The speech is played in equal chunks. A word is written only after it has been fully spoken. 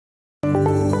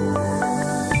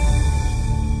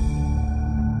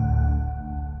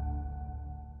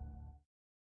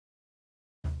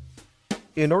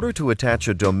In order to attach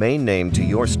a domain name to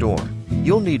your store,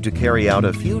 you'll need to carry out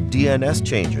a few DNS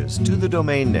changes to the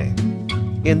domain name.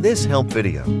 In this help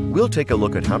video, we'll take a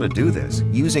look at how to do this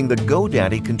using the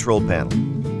Godaddy control panel.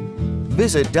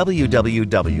 Visit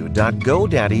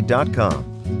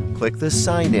www.godaddy.com, click the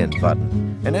Sign In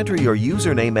button, and enter your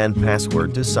username and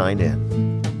password to sign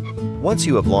in. Once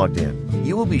you have logged in,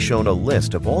 you will be shown a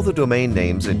list of all the domain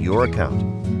names in your account.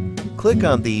 Click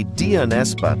on the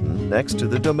DNS button next to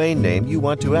the domain name you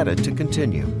want to edit to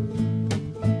continue.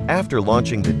 After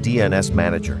launching the DNS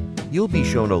Manager, you'll be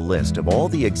shown a list of all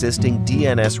the existing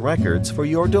DNS records for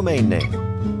your domain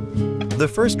name. The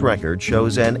first record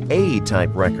shows an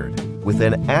A-type record with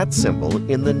an @ symbol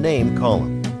in the name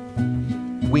column.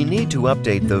 We need to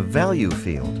update the value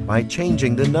field by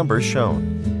changing the numbers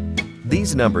shown.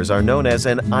 These numbers are known as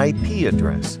an IP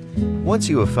address. Once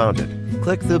you have found it,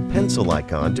 click the pencil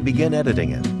icon to begin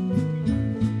editing it.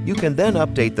 You can then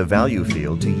update the value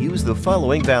field to use the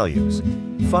following values: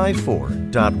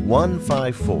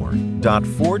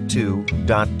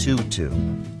 54.154.42.22.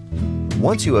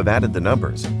 Once you have added the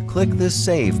numbers, click the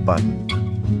Save button.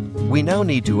 We now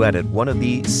need to edit one of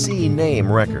the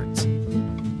CNAME records.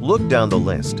 Look down the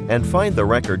list and find the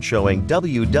record showing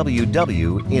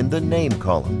www in the name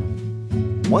column.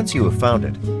 Once you have found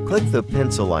it, click the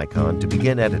pencil icon to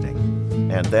begin editing,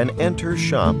 and then enter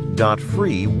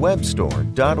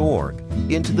shop.freewebstore.org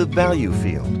into the value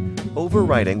field,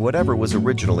 overwriting whatever was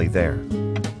originally there.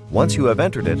 Once you have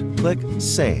entered it, click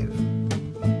Save.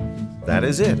 That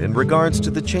is it in regards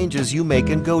to the changes you make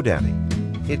in Godaddy.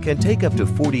 It can take up to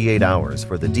 48 hours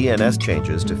for the DNS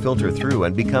changes to filter through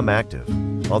and become active,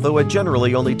 although it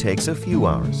generally only takes a few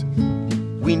hours.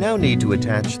 We now need to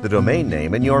attach the domain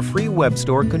name in your free web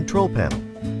store control panel.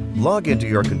 Log into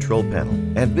your control panel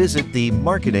and visit the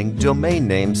Marketing Domain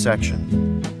Name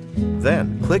section.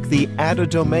 Then click the Add a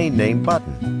Domain Name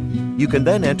button. You can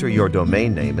then enter your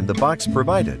domain name in the box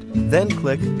provided, then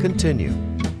click Continue.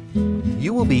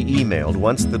 You will be emailed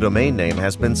once the domain name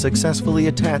has been successfully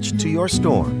attached to your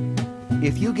store.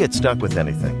 If you get stuck with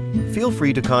anything, feel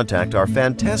free to contact our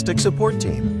fantastic support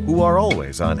team, who are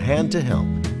always on hand to help.